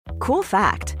Cool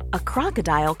fact, a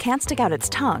crocodile can't stick out its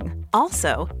tongue.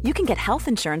 Also, you can get health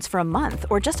insurance for a month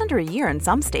or just under a year in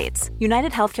some states.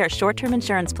 United Healthcare short-term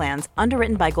insurance plans,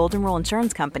 underwritten by Golden Rule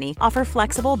Insurance Company, offer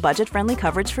flexible, budget-friendly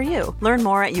coverage for you. Learn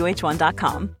more at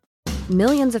uh1.com.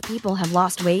 Millions of people have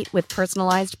lost weight with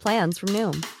personalized plans from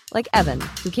Noom. Like Evan,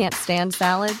 who can't stand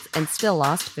salads and still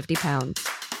lost 50 pounds.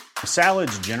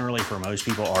 Salads generally for most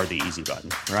people are the easy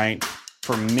button, right?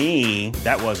 For me,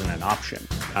 that wasn't an option.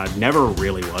 I never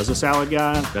really was a salad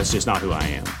guy. That's just not who I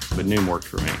am. But Noom worked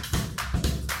for me.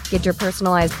 Get your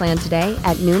personalized plan today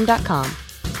at Noom.com.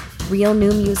 Real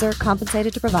Noom user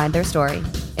compensated to provide their story.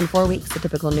 In 4 weeks, the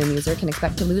typical Noom user can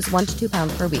expect to lose 1 to 2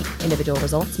 pounds per week. Individual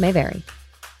results may vary.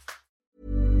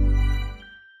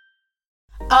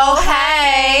 Oh,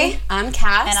 hey! I'm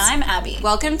Cass. And I'm Abby.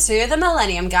 Welcome to the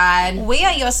Millennium Guide. We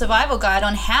are your survival guide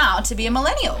on how to be a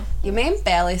millennial. You mean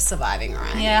barely surviving,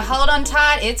 right? Yeah, hold on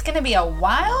tight. It's going to be a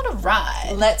wild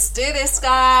ride. Let's do this,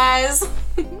 guys.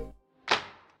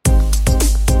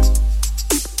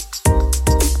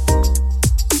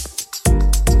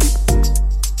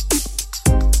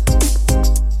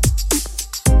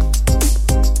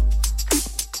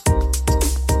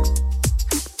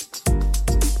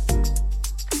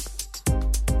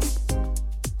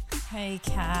 Hey,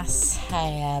 Cass.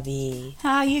 Hey, Abby.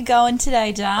 How are you going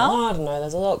today, Dal? Oh, I don't know.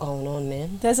 There's a lot going on,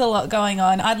 man. There's a lot going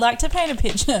on. I'd like to paint a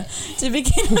picture to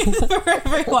begin with for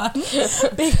everyone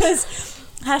because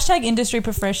 #industry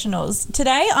professionals.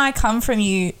 Today I come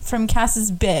from Cass's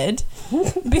bed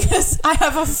because I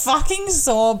have a fucking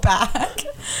sore back,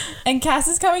 and Cass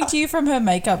is coming to you from her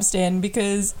makeup stand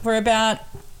because we're about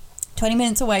 20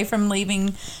 minutes away from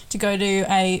leaving to go do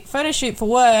a photo shoot for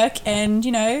work, and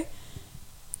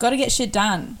got to get shit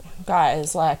done.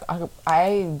 Guys, like, I don't know.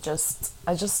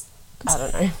 I don't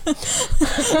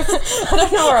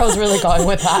know where I was really going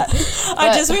with that.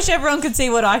 I just wish everyone could see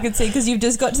what I could see because you've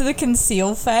just got to the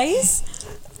conceal phase.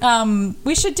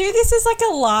 We should do this as like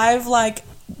a live,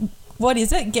 what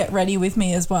is it? Get ready with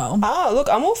me as well. Oh, look,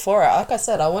 I'm all for it. Like I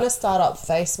said, I want to start up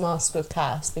face mask with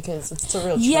Cass because it's a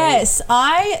real treat. Yes,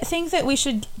 I think that we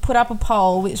should put up a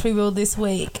poll, which we will this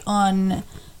week, on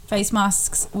face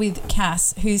masks with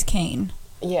Cass. Who's keen?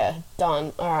 Yeah,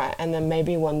 done. All right, and then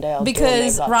maybe one day I'll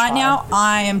because do a right try. now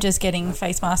I am just getting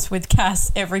face masks with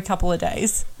Cass every couple of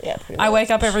days. Yeah, pretty I much.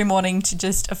 wake up every morning to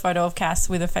just a photo of Cass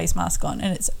with a face mask on,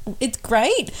 and it's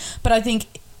great. But I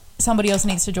think somebody else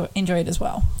needs to enjoy it as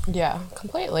well. Yeah,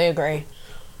 completely agree.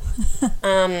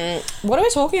 What are we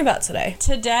talking about today?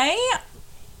 Today,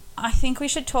 I think we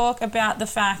should talk about the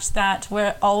fact that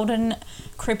we're old and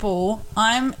cripple.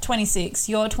 I'm 26,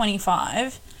 you're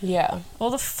 25. Yeah.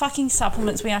 All the fucking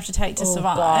supplements we have to take to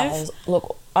survive. Guys,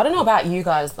 look, I don't know about you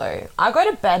guys though. I go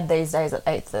to bed these days at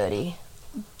 8:30.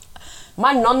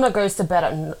 My nonna goes to bed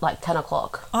at like 10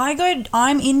 o'clock.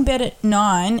 I'm in bed at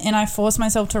 9 and I force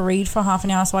myself to read for half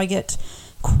an hour so I get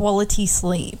quality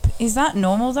sleep. Is that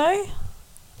normal though?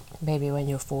 Maybe when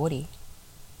you're 40.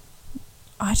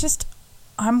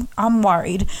 I'm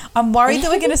worried. I'm worried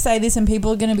that we're going to say this and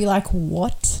people are going to be like,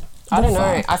 what? I don't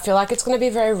know. I feel like it's going to be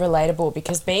very relatable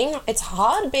because it's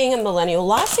hard being a millennial.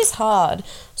 Life is hard.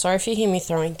 Sorry if you hear me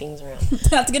throwing things around.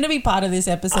 That's going to be part of this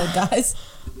episode, guys.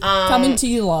 Coming to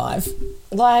you live.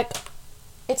 Like,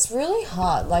 it's really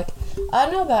hard. Like, I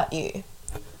don't know about you,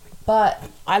 but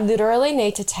I literally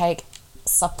need to take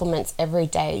supplements every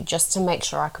day just to make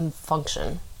sure I can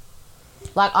function.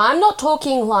 Like, I'm not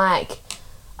talking like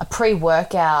a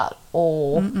pre-workout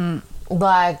or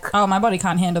like... Oh, my body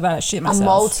can't handle that shit myself.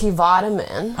 A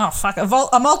multivitamin. Oh, fuck.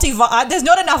 There's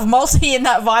not enough multi in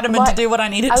that vitamin to do what I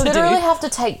needed to do. I literally have to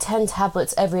take 10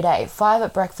 tablets every day. 5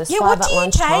 at breakfast, 5 at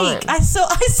lunchtime. What do you take? I saw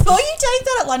you take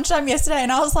that at lunchtime yesterday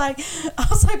and I was like,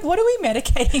 what are we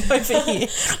medicating over here?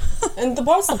 And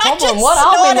what's the problem? What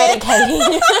are we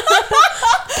medicating?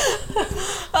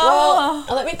 Well,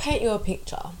 let me paint you a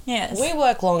picture. Yes. We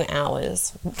work long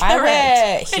hours. Correct. I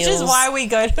wear heels. Which is why we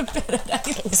go to bed at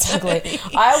 8. Exactly.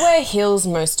 I wear heels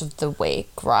most of the week,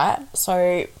 right?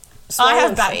 So I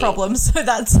have back problems, so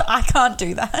I can't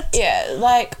do that. Yeah,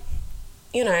 like,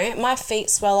 my feet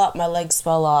swell up, my legs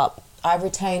swell up, I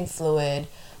retain fluid,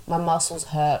 my muscles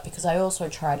hurt because I also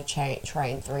try to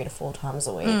train 3 to 4 times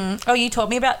a week. Oh, you taught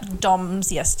me about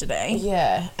DOMS yesterday.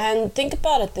 Yeah, and think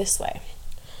about it this way.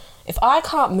 If I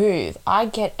can't move, I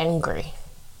get angry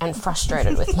and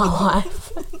frustrated with my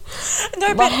life.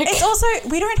 No, but it's also,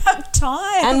 we don't have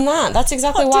time. And that's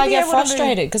exactly why I get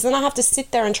frustrated, because then I have to sit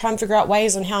there and try and figure out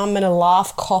ways on how I'm going to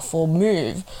laugh, cough, or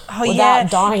move without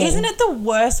dying. Isn't it the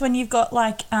worst when you've got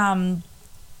like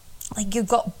you've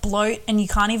got bloat and you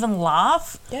can't even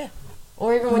laugh? Yeah.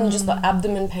 Or even when you just got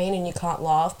abdomen pain and you can't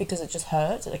laugh because it just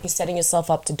hurts. Like you're setting yourself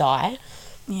up to die.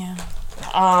 Yeah.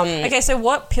 Okay, so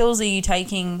what pills are you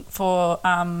taking for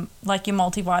like your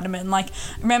multivitamin? Like,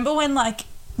 remember when like,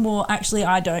 well, actually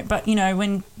I don't, but you know,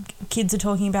 when kids are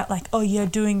talking about like, oh, you're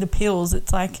doing the pills,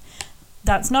 it's like,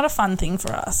 that's not a fun thing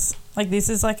for us. Like, this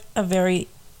is like a very,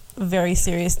 very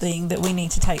serious thing that we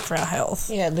need to take for our health.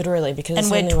 Yeah, literally, because And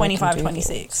it's we're the only way we 25, can do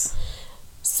 26. things.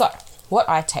 So, what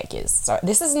I take is, so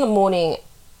this is in the morning,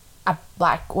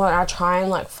 when I try and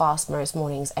like fast most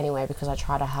mornings anyway, because I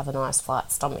try to have a nice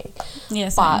flat stomach.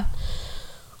 Yes. But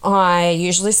I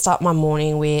usually start my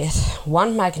morning with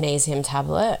 1 magnesium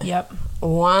tablet. Yep.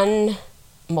 1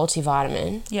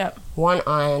 multivitamin. Yep. 1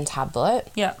 iron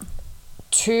tablet. Yep.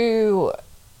 2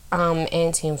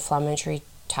 anti-inflammatory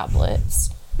tablets.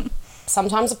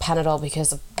 Sometimes a Panadol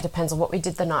because it depends on what we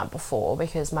did the night before,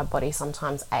 because my body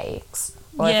sometimes aches.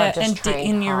 Or yeah, if I just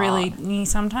and you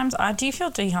sometimes do you feel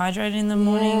dehydrated in the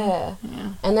morning? Yeah.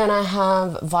 And then I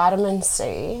have vitamin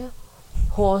C,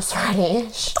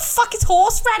 horseradish. What the fuck is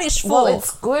horseradish for? Well,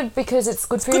 it's good because it's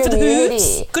good for your the immunity.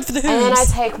 hooves. Good for the hooves. And then I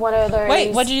take one of those.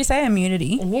 Wait, what did you say?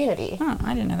 Immunity? Immunity. Oh,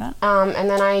 I didn't know that. And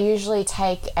then I usually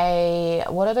take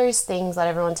what are those things that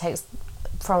everyone takes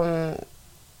from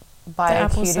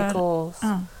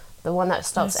Bioceuticals? The one that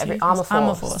stops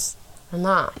Armour-Force. And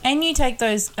that. And you take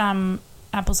those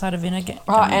apple cider vinegar.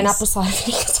 Oh, and apple cider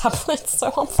vinegar tablets.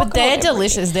 So I'm but they're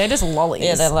delicious. They're just lollies.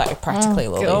 Yeah, they're like practically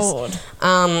lollies.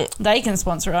 God. They can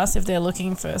sponsor us if they're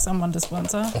looking for someone to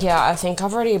sponsor. Yeah, I think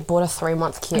I've already bought a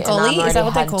 3-month kit. Golly, and I've is that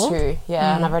what they're had called? 2.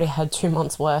 Yeah, and I've already had 2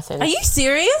 months worth. And Are you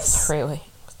serious? really?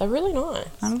 They're really nice.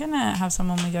 I'm going to have some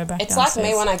when we go back It's downstairs.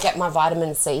 like me when I get my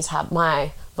vitamin C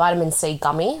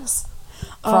gummies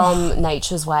from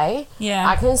Nature's Way. Yeah.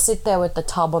 I can sit there with the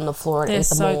tub on the floor and They're eat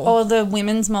them so, all. or the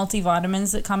women's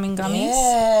multivitamins that come in gummies.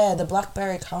 Yeah, the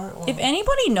blackberry currant one. If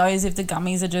anybody knows if the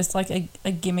gummies are just like a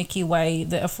gimmicky way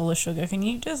that are full of sugar, can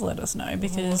you just let us know?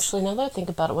 Because Actually, now that I think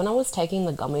about it, when I was taking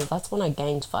the gummies, that's when I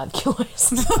gained 5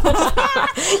 kilos.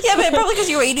 yeah, but probably because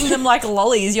you were eating them like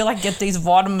lollies. You're like, get these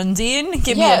vitamins in,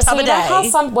 give me a tub so a you know how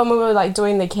day. when we were like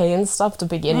doing the key and stuff to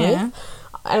begin with,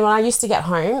 and when I used to get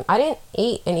home, I didn't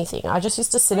eat anything. I just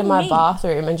used to sit in my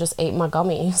bathroom and just eat my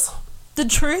gummies. The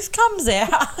truth comes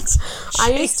out.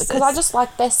 I used to, because I just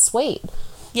like, they're sweet.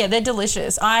 Yeah, they're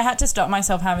delicious. I had to stop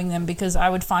myself having them because I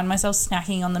would find myself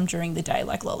snacking on them during the day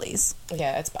like lollies.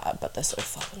 Yeah, it's bad, but they're so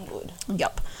fucking good.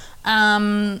 Yep.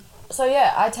 So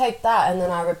yeah, I take that and then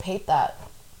I repeat that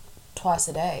twice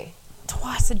a day.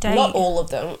 Twice a day. Not all of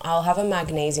them. I'll have a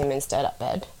magnesium instead at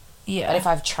bed. Yeah. But if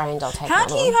I've trained, I'll take How one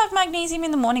do of you them. have magnesium in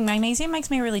the morning? Magnesium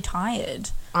makes me really tired.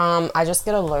 I just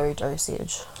get a low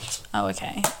dosage. Oh,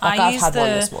 okay. I've had one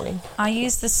this morning. I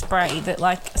use the spray that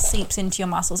like seeps into your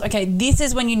muscles. Okay, this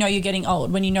is when you know you're getting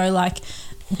old. When you know like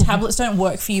tablets don't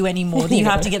work for you anymore. That you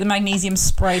have to get the magnesium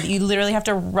spray that you literally have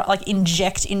to like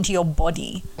inject into your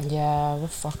body. Yeah, we're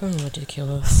fucking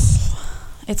ridiculous.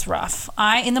 It's rough.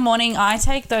 In the morning I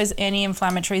take those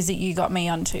anti-inflammatories that you got me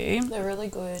onto. They're really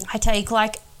good. I take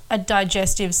like a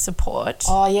digestive support.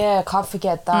 Oh yeah, can't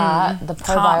forget that. The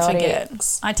probiotics. Can't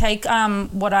forget. I take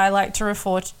what I like to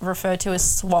refer to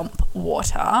as swamp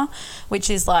water, which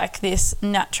is like this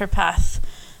naturopath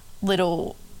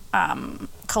little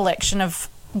collection of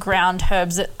ground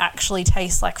herbs that actually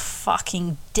taste like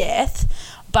fucking death,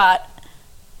 but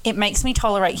it makes me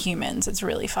tolerate humans. It's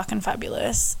really fucking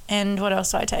fabulous. And what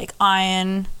else do I take?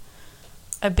 Iron,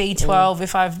 a B12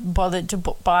 if I've bothered to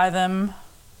buy them.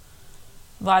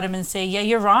 Vitamin C. Yeah,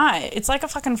 you're right. It's like a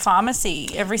fucking pharmacy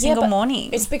every single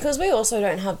morning. It's because we also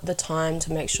don't have the time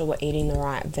to make sure we're eating the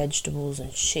right vegetables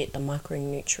and shit, the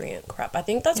micronutrient crap. I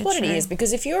think that's what it is.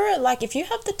 Because if you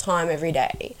have the time every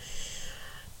day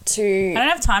to... I don't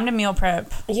have time to meal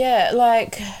prep. Yeah,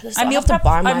 like... I meal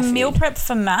prep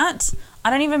for Matt.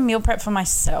 I don't even meal prep for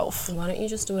myself. Why don't you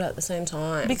just do it at the same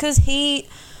time? Because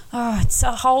it's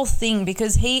a whole thing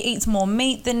because he eats more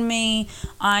meat than me.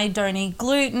 I don't eat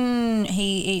gluten.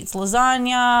 He eats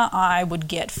lasagna. I would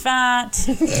get fat.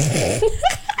 And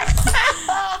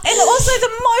also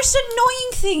the most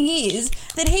annoying thing is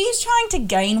that he's trying to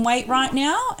gain weight right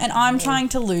now and I'm trying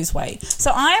to lose weight.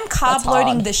 So I am carb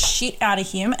loading the shit out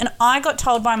of him, and I got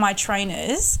told by my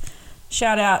trainers,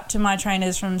 shout out to my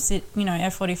trainers from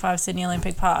F45 Sydney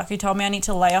Olympic Park, who told me I need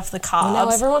to lay off the carbs. Now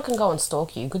everyone can go and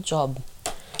stalk you. Good job.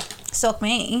 Stalk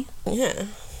me? Yeah.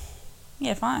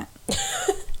 Yeah, fine.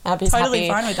 Abby's totally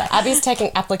happy. fine with that. Abby's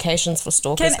taking applications for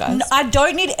stalkers, guys. I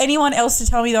don't need anyone else to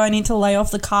tell me that I need to lay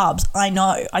off the carbs. I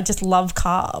know. I just love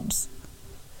carbs.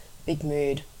 Big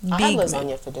mood. I had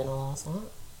lasagna for dinner last night.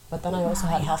 But then I also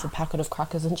had half a packet of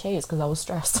crackers and cheese because I was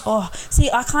stressed. Oh,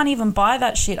 see, I can't even buy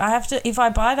that shit. If I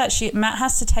buy that shit, Matt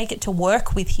has to take it to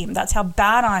work with him. That's how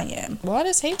bad I am. Why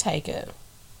does he take it?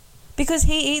 Because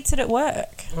he eats it at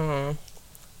work.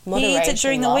 He eats it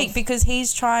during the week because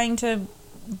he's trying to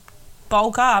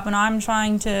bulk up and I'm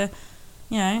trying to,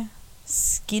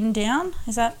 skin down.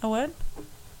 Is that a word?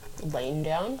 Lean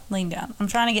down. I'm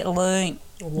trying to get lean.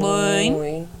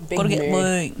 Lean. Gotta get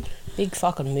lean. Big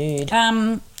fucking mood.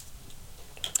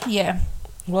 Yeah.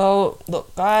 Well,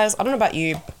 look, guys, I don't know about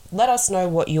you. Let us know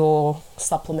what your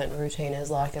supplement routine is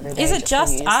like every day. Is it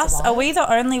just us? Are we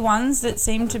the only ones that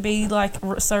seem to be like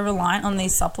so reliant on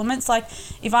these supplements? Like,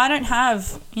 if I don't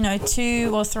have, 2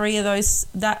 or 3 of those,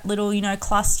 that little,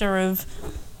 cluster of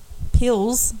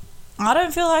pills, I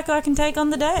don't feel like I can take on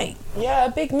the day. Yeah,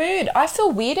 big mood. I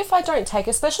feel weird if I don't take,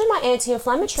 especially my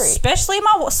anti-inflammatory. Especially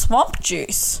my swamp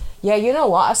juice. Yeah, you know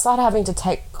what? I started having to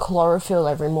take chlorophyll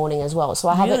every morning as well. So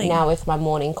I have it now with my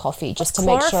morning coffee just to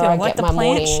make sure I get my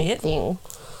morning thing.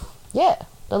 Yeah,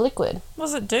 the liquid. What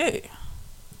does it do?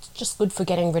 It's just good for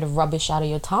getting rid of rubbish out of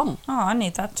your tum. Oh, I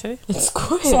need that too. It's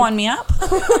good. Sign me up.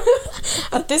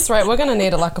 At this rate, we're going to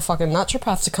need a fucking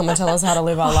naturopath to come and tell us how to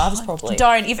live our lives properly.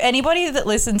 Don't. If anybody that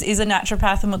listens is a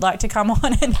naturopath and would like to come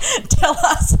on and tell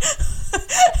us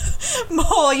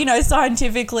more,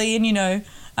 scientifically and,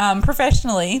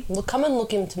 professionally. Well, come and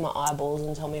look into my eyeballs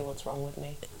and tell me what's wrong with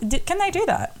me. Can they do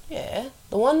that? Yeah.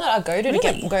 The one that I go to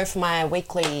Really? go for my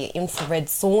weekly infrared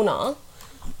sauna,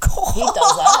 God. he does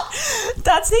that.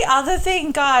 That's the other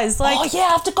thing, guys. Like, Oh, yeah, I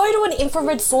have to go to an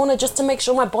infrared sauna just to make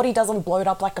sure my body doesn't bloat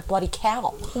up like a bloody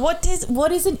cow. what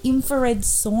is an infrared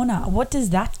sauna? What does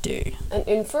that do? An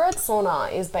infrared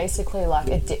sauna is basically like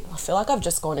I feel like I've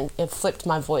just gone and flipped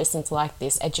my voice into like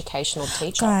this educational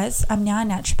teacher. Guys, I'm now a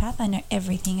naturopath. I know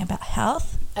everything about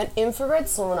health. An infrared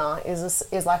sauna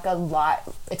is like a light.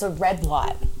 It's a red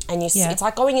light, and it's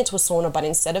like going into a sauna, but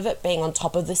instead of it being on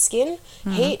top of the skin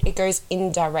heat, it goes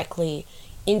indirectly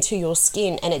into your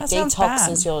skin, and it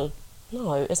detoxes your.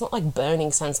 No, it's not like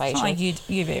burning sensation. It's not like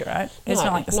UV, right? It's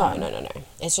not like the sun. No.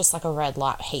 It's just like a red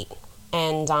light heat,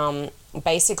 and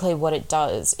basically what it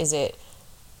does is it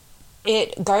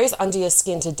goes under your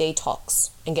skin to detox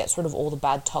and gets rid of all the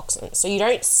bad toxins. So you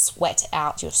don't sweat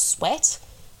out your sweat.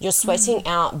 You're sweating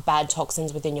out bad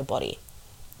toxins within your body.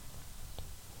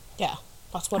 Yeah,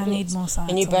 that's what it is. I need more science.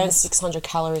 And you on burn this. 600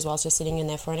 calories whilst you're sitting in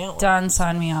there for an hour. Done,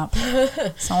 sign me up.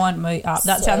 Sign me up.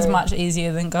 That sounds much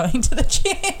easier than going to the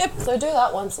gym. So do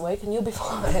that once a week and you'll be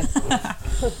fine.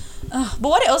 But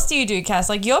what else do you do, Cass?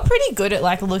 Like, you're pretty good at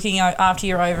like looking after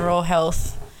your overall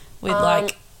health with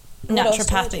like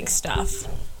naturopathic stuff.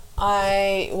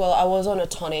 I was on a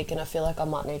tonic and I feel like I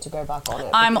might need to go back on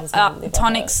it.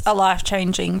 Tonics are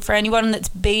life-changing. For anyone that's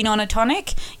been on a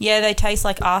tonic, they taste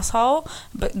like asshole,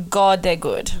 but God, they're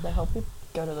good. They help you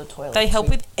go to the toilet. They help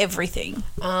with everything.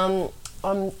 I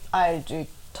do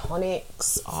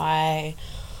tonics. I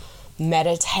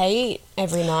meditate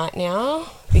every night now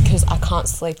because I can't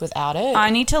sleep without it. I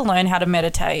need to learn how to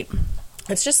meditate.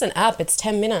 It's just an app. It's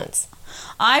 10 minutes.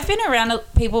 I've been around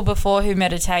people before who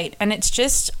meditate, and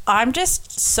I'm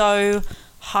just so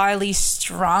highly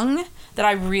strung that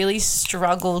I really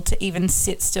struggle to even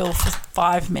sit still for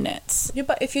 5 minutes. Yeah,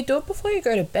 but if you do it before you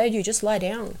go to bed, you just lie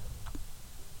down.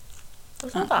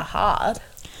 It's not that hard.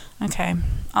 Okay,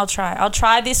 I'll try. I'll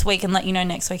try this week and let you know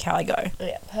next week how I go.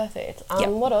 Yeah, perfect.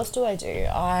 What else do?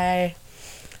 I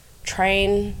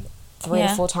train 3 or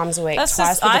 4 times a week. That's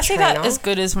twice with a trainer. I see that as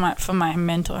good as for my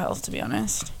mental health, to be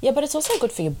honest. Yeah, but it's also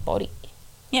good for your body.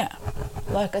 Yeah.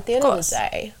 Like at the end of the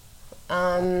day,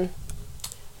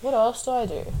 what else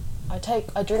do?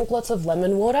 I drink lots of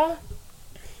lemon water.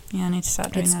 Yeah, I need to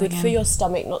start doing that. It's good again. for your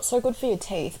stomach, not so good for your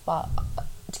teeth, but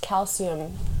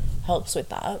calcium helps with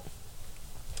that.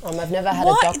 I've never had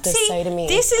a doctor say to me...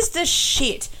 This is the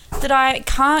shit that I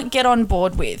can't get on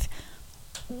board with.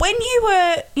 When you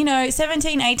were,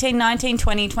 17, 18, 19,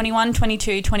 20, 21,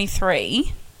 22,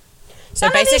 23... So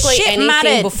basically anything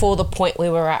mattered before the point we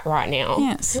were at right now.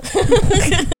 Yes.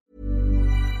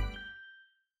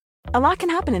 A lot can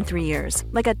happen in 3 years,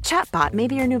 like a chatbot may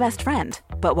be your new best friend.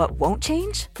 But what won't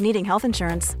change? Needing health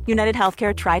insurance. United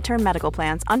Healthcare Tri-Term Medical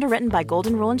Plans, underwritten by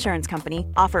Golden Rule Insurance Company,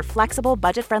 offer flexible,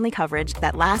 budget-friendly coverage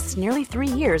that lasts nearly 3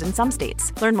 years in some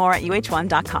states. Learn more at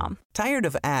uh1.com. Tired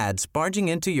of ads barging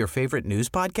into your favorite news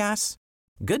podcasts?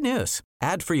 Good news.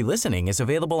 Ad-free listening is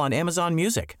available on Amazon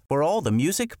Music for all the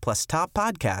music plus top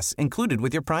podcasts included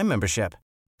with your Prime membership.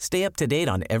 Stay up to date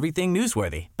on everything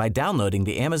newsworthy by downloading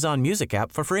the Amazon Music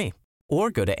app for free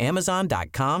or go to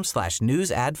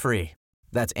amazon.com/news ad free.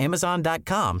 That's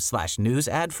amazon.com/news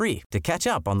ad free to catch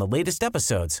up on the latest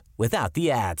episodes without the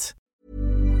ads.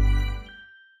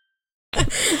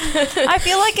 I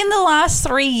feel like in the last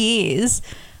 3 years,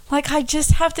 like I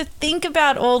just have to think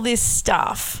about all this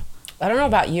stuff. I don't know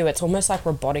about you. It's almost like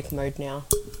robotic mode now.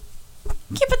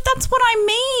 Yeah, but that's what I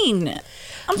mean.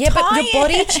 I'm Yeah, but tired. your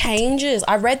body changes.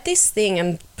 I read this thing,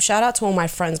 and shout out to all my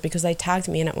friends because they tagged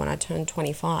me in it when I turned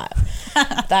 25.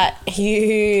 That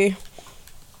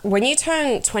when you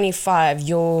turn 25,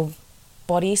 your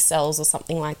body cells or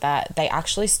something like that, they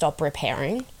actually stop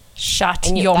repairing. Shut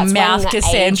And your that's mouth, when the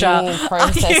Cassandra. aging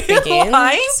process Are you begins.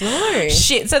 lying? No.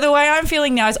 Shit. So the way I'm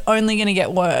feeling now is only going to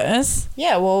get worse.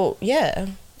 Yeah, well, yeah.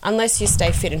 Unless you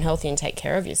stay fit and healthy and take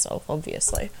care of yourself,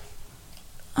 obviously.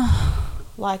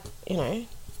 Like, you know.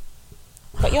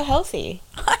 But you're healthy.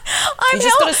 I'm You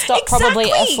just got to stop probably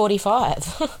at Exactly.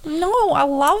 45. No, I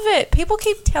love it. People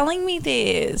keep telling me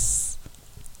this.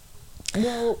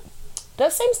 Well,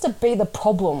 that seems to be the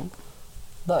problem,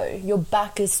 though. Your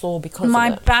back is sore because My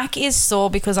of it. back is sore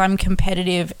because I'm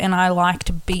competitive and I like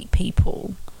to beat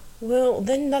people. Well,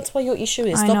 then that's what your issue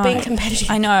is. I Stop know. being competitive.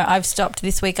 I know. I've stopped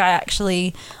this week. I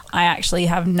actually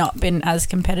have not been as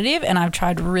competitive, and I've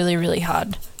tried really, really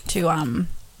hard to tone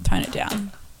it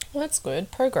down. Well, that's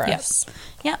good. Progress.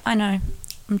 Yeah, I know.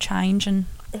 I'm changing.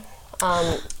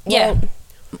 Yeah.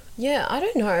 Yeah, I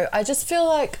don't know. I just feel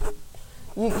like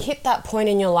you hit that point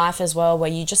in your life as well where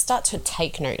you just start to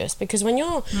take notice, because when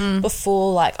you're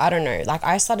before, like, I don't know, like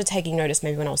I started taking notice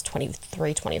maybe when I was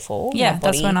 23, 24. Yeah, My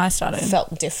that's body when I started.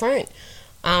 Felt different.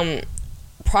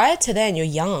 Prior to then, you're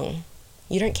young.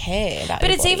 You don't care about But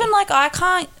your it's body. even like I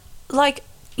can't, like,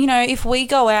 you know, if we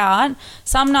go out,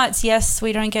 some nights, yes,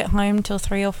 we don't get home till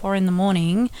 3 or 4 in the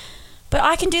morning, but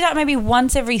I can do that maybe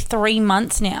once every 3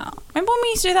 months now. Remember when we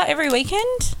used to do that every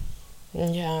weekend?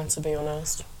 Yeah, to be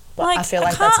honest. But Like, I feel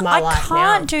like that's my life now. I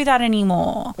can't do that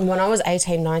anymore. When I was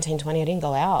 18, 19, 20, I didn't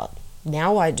go out.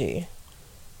 Now I do.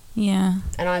 Yeah.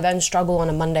 And I then struggle on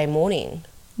a Monday morning.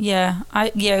 Yeah.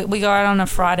 We go out on a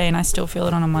Friday and I still feel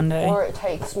it on a Monday. Or it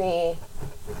takes me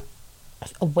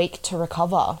a week to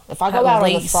recover. If I go At out on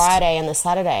the least. Friday and the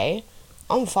Saturday,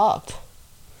 I'm fucked.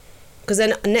 Because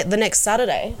then the next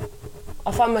Saturday,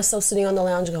 I find myself sitting on the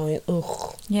lounge going,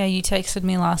 ugh. Yeah, you texted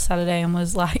me last Saturday and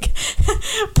was like,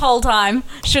 poll time,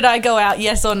 should I go out,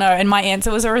 yes or no? And my answer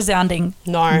was a resounding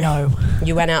No. no.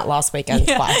 You went out last weekend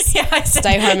twice. Yeah, I said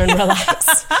Stay home and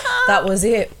relax. That was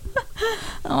it.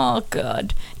 Oh,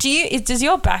 God. Does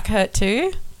your back hurt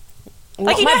too?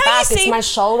 Not you know my how you back, it's see- my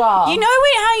shoulder. You know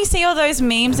how you see all those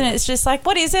memes and it's just like,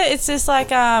 what is it? It's just like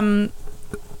that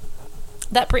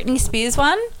Britney Spears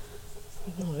one.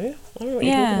 No, I don't know what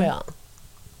you're talking about.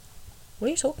 What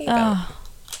are you talking about?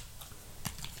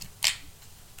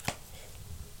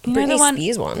 You know the Britney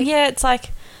Spears one? Yeah, it's like,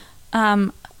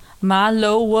 my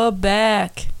lower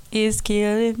back is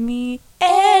killing me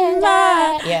and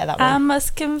Yeah, that one. I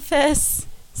must confess,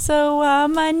 so are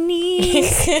my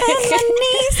knees and my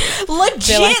knees. Legit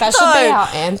Feel like that though. should be our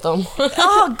anthem.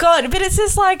 Oh God, but it's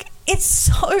just like, it's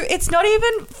not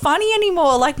even funny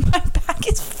anymore. Like my back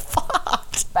is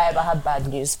fucked. Babe, I have bad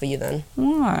news for you then.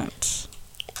 What?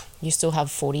 You still have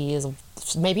 40 years of,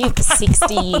 maybe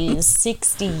 60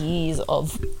 years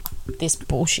of this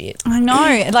bullshit. I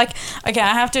know. Like, okay,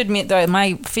 I have to admit though,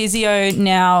 my physio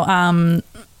now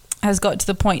has got to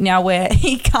the point now where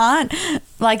he can't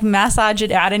like massage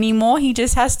it out anymore. He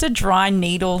just has to dry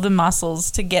needle the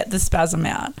muscles to get the spasm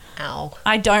out. Ow.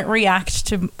 I don't react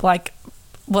to like,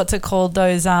 what's it called?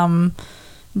 Those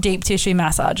deep tissue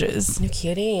massages. You're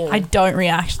kidding. I don't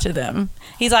react to them.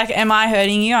 He's like, am I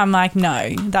hurting you? I'm like, no,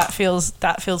 that feels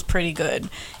pretty good.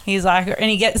 He's like, and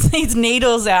he gets these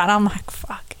needles out and I'm like,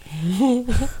 fuck.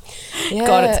 Yeah.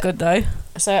 God, it's good though.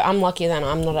 So I'm lucky then.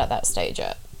 I'm not at that stage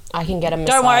yet. I can get a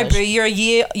massage. Don't worry, Boo. You're a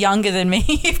year younger than me.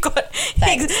 You've got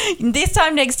this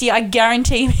time next year. I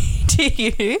guarantee to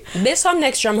you. This time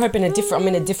next year, I'm hoping I'm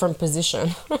in a different position.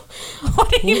 What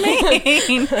do you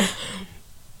mean?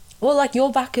 Well, like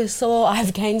your back is sore.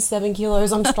 I've gained 7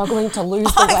 kilos. I'm struggling to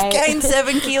lose the I've weight. gained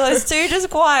 7 kilos too. Just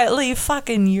quietly,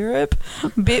 fucking Europe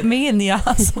bit me in the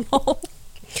asshole.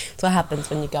 That's what happens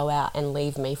when you go out and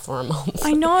leave me for a month.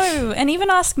 I know. And even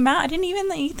ask Matt. I didn't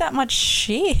even eat that much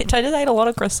shit. I just ate a lot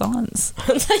of croissants.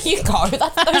 There you go.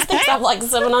 Those things have like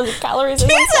 700 calories in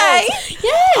Did they? themselves.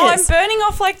 Yes. Oh, I'm burning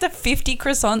off like the 50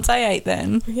 croissants I ate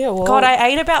then. Yeah, well, God, I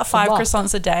ate about 5 luck.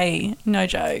 croissants a day. No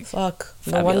joke. Fuck.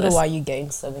 No Fabulous. wonder why you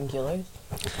gained 7 kilos.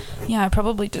 Yeah, I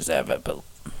probably deserve it, but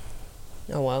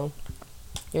Oh well.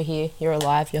 You're here. You're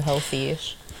alive. You're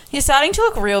healthy-ish. you're starting to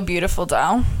look real beautiful,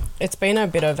 Dal. It's been a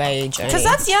bit of a journey. Because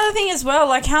that's the other thing as well,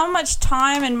 like how much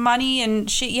time and money and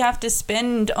shit you have to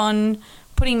spend on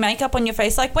putting makeup on your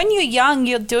face. Like when you're young,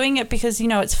 you're doing it because, you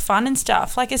know, it's fun and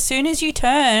stuff. Like as soon as you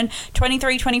turn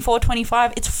 23, 24,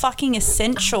 25, it's fucking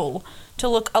essential to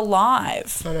look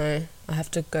alive. I know. I have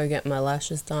to go get my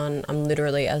lashes done. I'm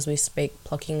literally, as we speak,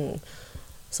 plucking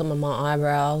some of my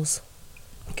eyebrows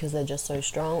because they're just so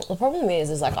strong. The problem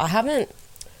is like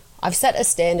I've set a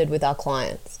standard with our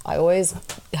clients. I always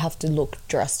have to look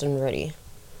dressed and ready.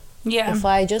 Yeah. If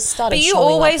I just started but you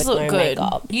showing always up look with no good.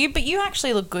 makeup. But you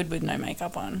actually look good with no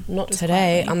makeup on. Not Just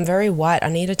today. quietly. I'm very white. I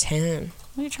need a tan.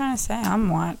 What are you trying to say? I'm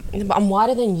white. But I'm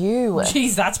whiter than you.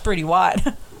 Jeez, that's pretty white.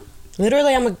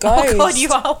 Literally, I'm a ghost. Oh God, you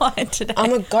are white today.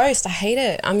 I'm a ghost. I hate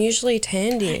it. I'm usually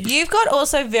tandy, You've got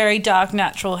also very dark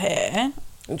natural hair.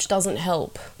 which doesn't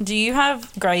help. Do you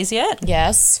have greys yet?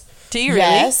 Yes. Do you really?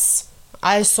 Yes.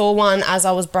 I saw one as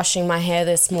I was brushing my hair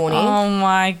this morning. Oh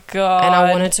my God. And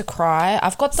I wanted to cry.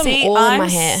 I've got them all in my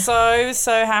hair. I'm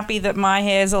so happy that my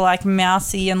hairs are like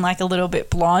mousy and like a little bit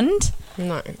blonde.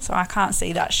 No. So I can't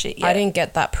see that shit yet. I didn't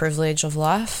get that privilege of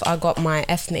life. I got my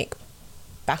ethnic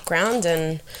background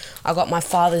and I got my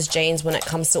father's genes when it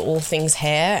comes to all things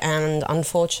hair, and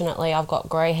unfortunately I've got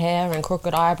grey hair and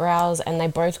crooked eyebrows and they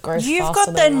both grow You've faster got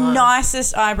the than mine.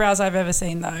 nicest eyebrows I've ever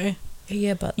seen though.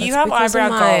 Yeah, but You that's have because of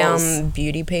eyebrow my, goals.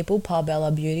 beauty people,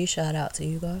 Parbella Beauty. Shout out to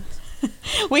you guys.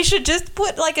 We should just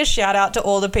put like a shout out to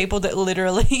all the people that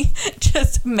literally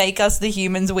just make us the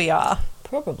humans we are.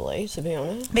 Probably, to be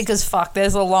honest. Because fuck,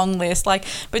 there's a long list. Like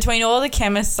between all the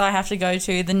chemists I have to go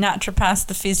to, the naturopaths,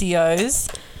 the physios,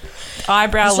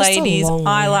 eyebrow It's just a ladies, long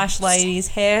eyelash list. ladies,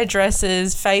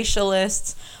 hairdressers,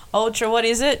 facialists, ultra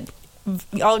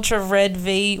red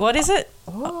V, what is it?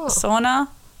 Oh. Sauna?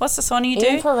 What's the sauna you do?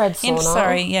 Infrared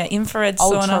sauna. Infrared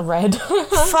Ultra sauna. red.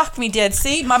 Fuck me dead.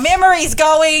 See, my memory's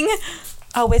going.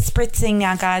 Oh, we're spritzing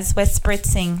now, guys. We're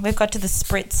spritzing. We've got to the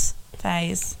spritz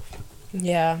phase.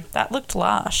 Yeah, That looked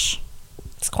lush.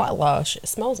 it's quite lush. It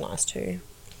smells nice too.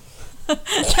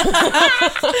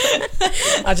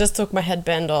 I just took my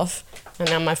headband off and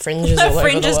now my fringe is all The over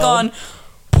fringe the is world.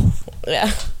 gone.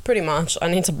 Yeah, pretty much. I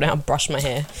need to now brush my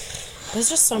hair. There's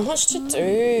just so much to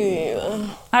do.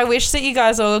 I wish that you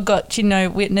guys all got to,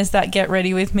 witness that get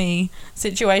ready with me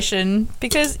situation,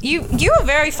 because you were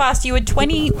very fast. You were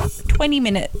 20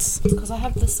 minutes. Because I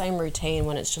have the same routine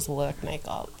when it's just work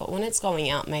makeup, but when it's going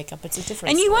out makeup, it's a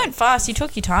different And you story. weren't fast. You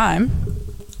took your time.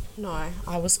 No,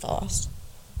 I was fast.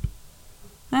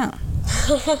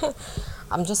 Oh.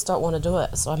 I just don't want to do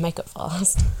it, so I make it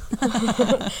fast.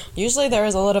 Usually there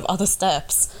is a lot of other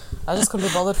steps. I just couldn't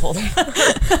be bothered for them.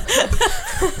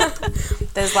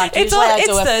 There's like, It's usually all- I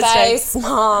do it's a Thursday. face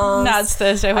mask. No, it's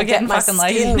Thursday. We're I getting get my fucking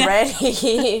skin lazy.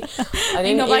 ready. I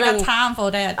didn't even, time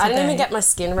for that I didn't even get my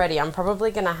skin ready. I'm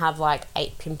probably going to have like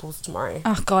 8 pimples tomorrow.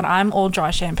 Oh, God, I'm all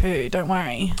dry shampoo. Don't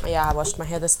worry. Yeah, I washed my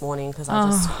hair this morning because I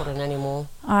just couldn't anymore.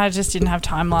 I just didn't have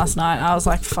time last night. I was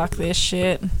like, fuck this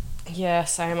shit. Yeah,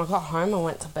 same. I got home, I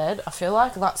went to bed. I feel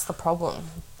like that's the problem.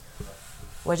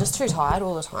 We're just too tired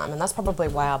all the time, and that's probably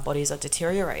why our bodies are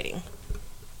deteriorating.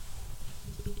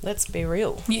 Let's be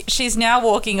real. She's now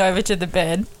walking over to the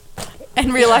bed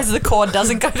and realizes the cord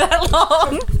doesn't go that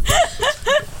long.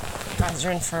 Guys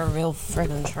are in for a real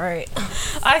friggin' treat.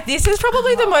 This is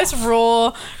probably the most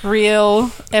raw, real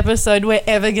episode we're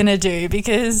ever going to do,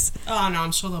 because Oh no,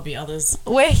 I'm sure there'll be others.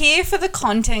 we're here for the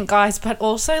content, guys, but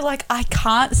also, like, I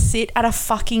can't sit at a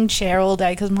fucking chair all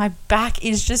day because my back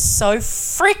is just so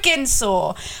freaking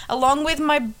sore. Along with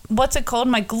my, what's it called?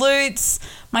 My glutes.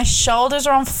 My shoulders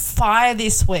are on fire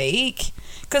this week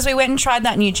because we went and tried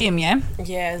that new gym, yeah?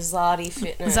 Yeah, Zadi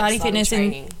Fitness. Zadi Fitness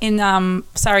training. in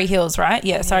Surrey Hills, right?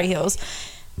 Yeah, Surrey Hills.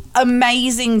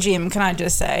 Amazing gym, can I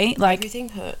just say? Like, Everything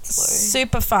hurts though.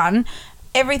 super fun.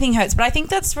 Everything hurts, but I think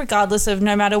that's regardless of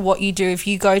no matter what you do. If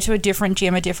you go to a different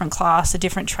gym, a different class, a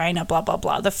different trainer, blah, blah,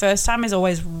 blah, the first time is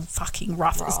always fucking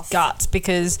rough as guts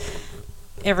because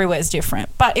everywhere's different.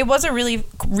 But it was a really,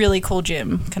 really cool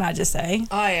gym, can I just say?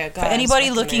 Oh yeah, guys. For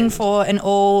anybody looking for an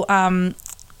all,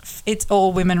 it's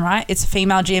all women, right? It's a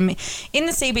female gym in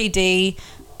the CBD.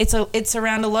 It's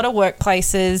around a lot of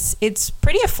workplaces. It's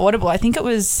pretty affordable. I think it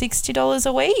was $60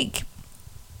 a week.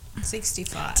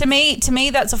 65. To me,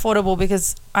 that's affordable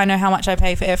because I know how much I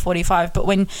pay for F45.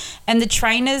 But and the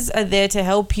trainers are there to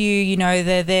help you. You know,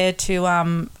 they're there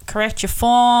to correct your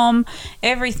form,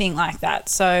 everything like that.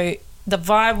 So the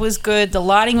vibe was good. The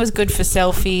lighting was good for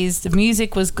selfies. The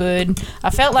music was good. I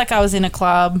felt like I was in a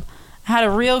club. I had a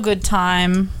real good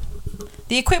time.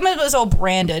 The equipment was all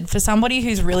branded. For somebody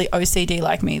who's really OCD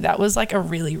like me, that was like a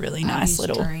really, really nice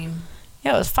little... Dream.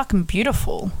 Yeah, it was fucking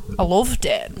beautiful. I loved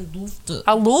it.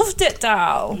 I loved it,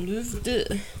 doll. Loved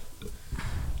it.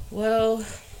 Well,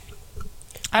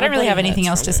 I don't really have body anything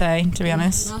hurts else to from say, to be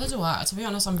honest. Neither do I. To be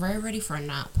honest, I'm very ready for a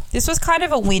nap. This was kind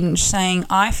of a whinge saying,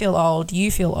 I feel old,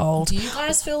 you feel old. Do you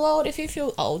guys feel old? If you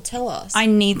feel old, tell us. I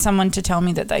need someone to tell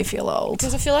me that they feel old.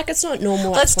 Because I feel like it's not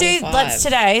normal Let's at do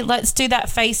 25. let's do that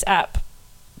face app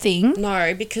thing.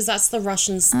 No, because that's the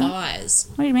Russian spies.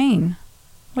 What do you mean?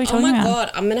 What are you Oh talking my about?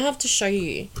 god, I'm going to have to show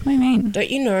you. What do you mean? Don't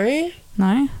you know?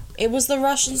 No? It was the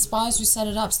Russian spies who set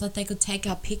it up so that they could take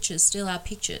our pictures, steal our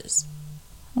pictures.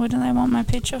 What do they want my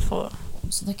picture for?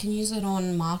 So they can use it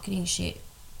on marketing shit.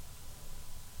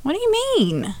 What do you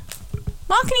mean?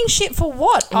 Marketing shit for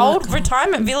what? Oh Old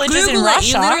retirement villages in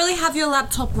Russia? You literally have your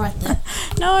laptop right there.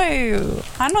 No,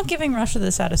 I'm not giving Russia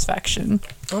the satisfaction.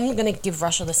 I'm going to give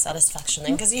Russia the satisfaction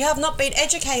then because you have not been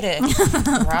educated.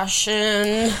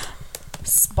 Russian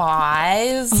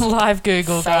spies. Live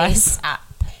Google, guys. Face app.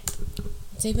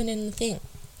 It's even in the thing.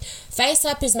 Face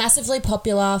app is massively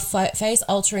popular face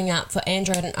altering app for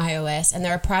Android and iOS, and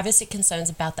there are privacy concerns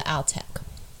about the owl tech.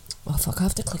 Oh fuck, I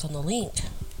have to click on the link.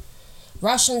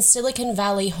 Russian Silicon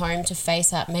Valley home to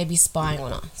Face app may be spying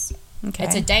on us. Okay.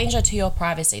 It's a danger to your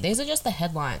privacy. These are just the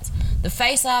headlines. The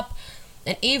Face app,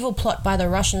 an evil plot by the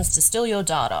Russians to steal your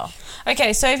data.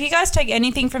 Okay, so if you guys take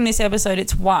anything from this episode,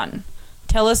 it's 1,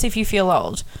 tell us if you feel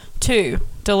old. 2,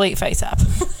 delete Face app.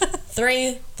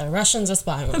 3, the Russians are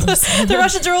spying on us. The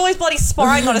Russians are always bloody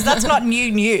spying on us. That's not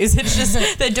new news. It's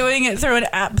just they're doing it through an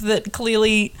app that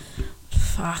clearly...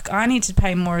 Fuck, I need to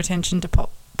pay more attention to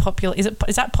popular...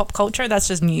 Is that pop culture? That's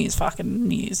just news. Fucking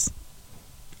news.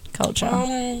 Culture.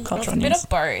 Cultural a bit news. of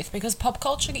both, because pop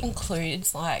culture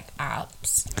includes, like,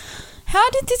 apps. How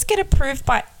did this get approved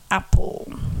by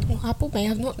Apple? Well, Apple may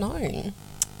have not known.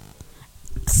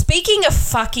 Speaking of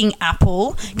fucking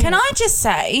Apple, can I just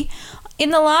say,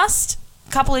 in the last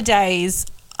couple of days,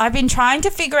 I've been trying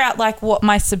to figure out like what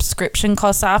my subscription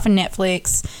costs are for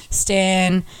Netflix,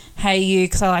 Stan, HeyU,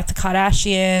 because I like the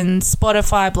Kardashians,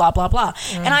 Spotify, blah, blah, blah.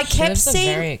 And I kept She lives seeing...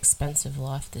 a very expensive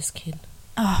life, this kid.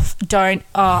 I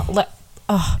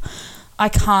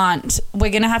can't. We're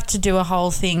going to have to do a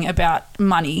whole thing about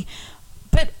money.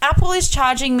 But Apple is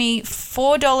charging me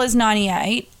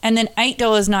 $4.98 and then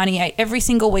 $8.98 every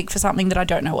single week for something that I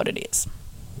don't know what it is.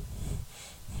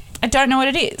 I don't know what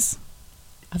it is.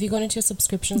 Have you gone into your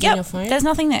subscriptions on your phone? There's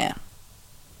nothing there.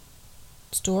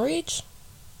 Storage?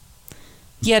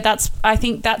 Yeah, I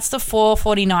think that's the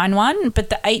 $4.49 one, but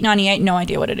the $8.98, no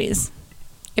idea what it is.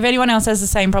 If anyone else has the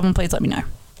same problem, please let me know.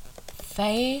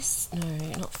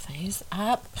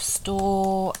 App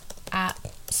Store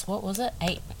apps. What was it?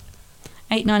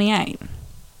 $8.98.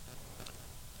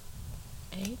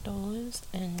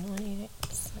 $8.98.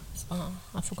 Oh,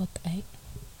 I forgot the 8.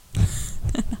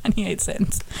 98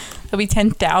 cents. There'll be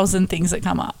 10,000 things that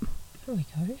come up. Here we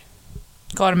go.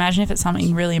 God, imagine if it's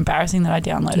something really embarrassing that I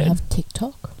downloaded. Do you have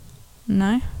TikTok?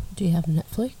 No. Do you have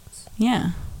Netflix?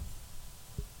 Yeah.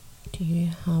 Do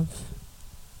you have...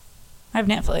 I have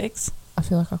Netflix. I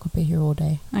feel like I could be here all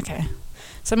day. Okay.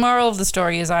 So moral of the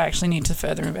story is I actually need to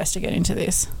further investigate into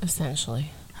this.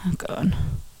 Essentially. Oh, God.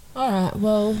 All right,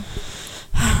 well...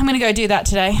 I'm going to go do that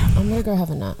today. I'm going to go have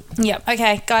a nap. Yep.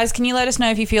 Okay, guys, can you let us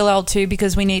know if you feel old too,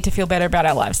 because we need to feel better about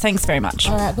our lives. Thanks very much.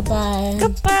 All right, goodbye.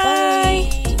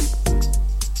 Goodbye.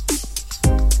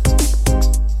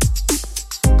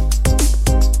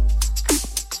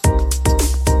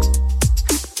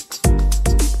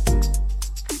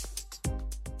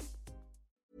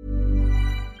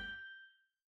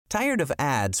 Tired of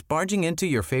ads barging into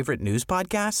your favorite news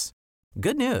podcasts?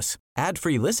 Good news.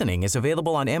 Ad-free listening is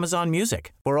available on Amazon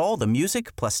Music for all the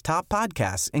music plus top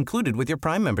podcasts included with your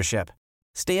Prime membership.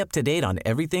 Stay up to date on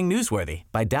everything newsworthy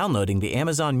by downloading the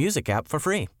Amazon Music app for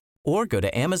free or go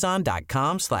to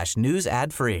amazon.com/news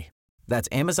ad free. That's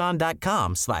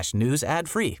amazon.com/news ad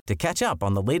free to catch up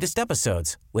on the latest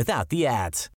episodes without the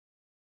ads.